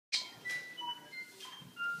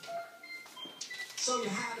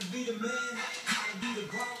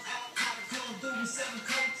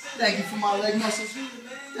Thank you for my leg muscles.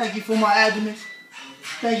 Thank you for my abdomen.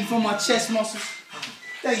 Thank you for my chest muscles.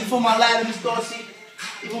 Thank you for my latimus dorsi.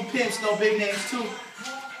 Even pimps know big names too.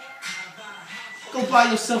 Go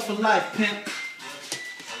buy yourself a life, pimp.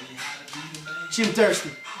 Jim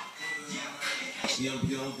Thirsty.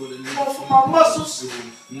 One for my muscles.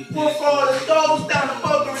 One for all the toes down the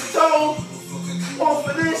Boca Raton. One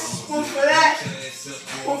for this. One for that.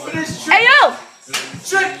 One for this trick. Hey yo!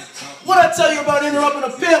 Trick. What I tell you about interrupting a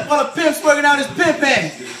pimp while a pimp's working out his pimp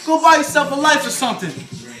hand? Go buy yourself a life or something.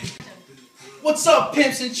 What's up,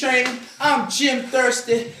 pimps in training? I'm Jim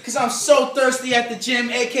Thirsty, cause I'm so thirsty at the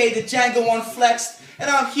gym, aka the Django Unflexed,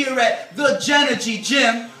 and I'm here at the Jenergy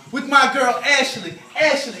gym with my girl Ashlie.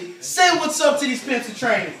 Ashlie, say what's up to these pimps in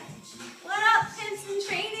training. What up, pimps in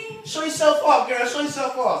training? Show yourself off, girl. Show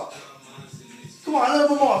yourself off. Come on, a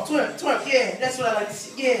little bit more. Twerk, twerk. Yeah, that's what I like to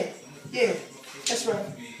see. Yeah, yeah, that's right.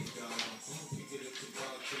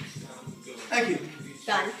 Thank you.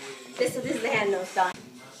 Done. This is the hand nose. Done.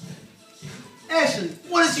 Ashlie,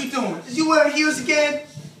 what is you doing? Is you wearing heels again?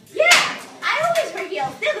 Yeah! I always wear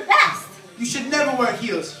heels. They're the best. You should never wear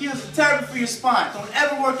heels. Heels are terrible for your spine. Don't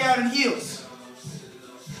ever work out in heels.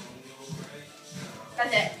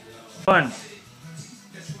 That's it. Fun.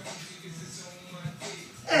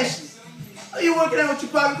 Ashlie, are you working out with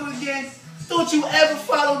your pocketbook again? Don't you ever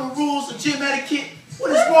follow the rules of gym etiquette?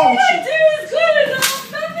 What is wrong with you? Nothing I do is good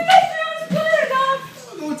enough. Nothing I do is good enough.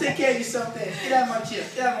 Go take care of yourself then. Get out of my gym.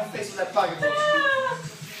 Get out of my face with that pocketbook.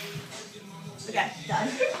 Okay, done.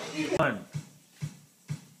 Fun.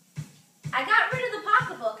 I got rid of the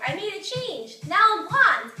pocketbook. I made a change. Now I'm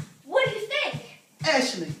blonde. What do you think?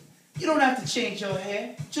 Ashlie, you don't have to change your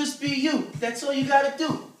hair. Just be you. That's all you gotta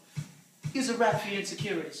do. Here's a wrap for your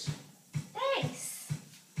insecurities. Thanks.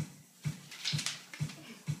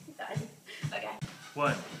 Done. Okay.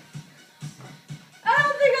 One. I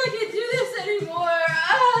don't think I can do this anymore.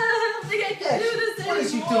 I don't think I can do this anymore. What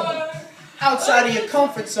is you doing? Outside of your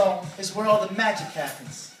comfort zone is where all the magic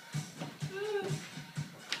happens.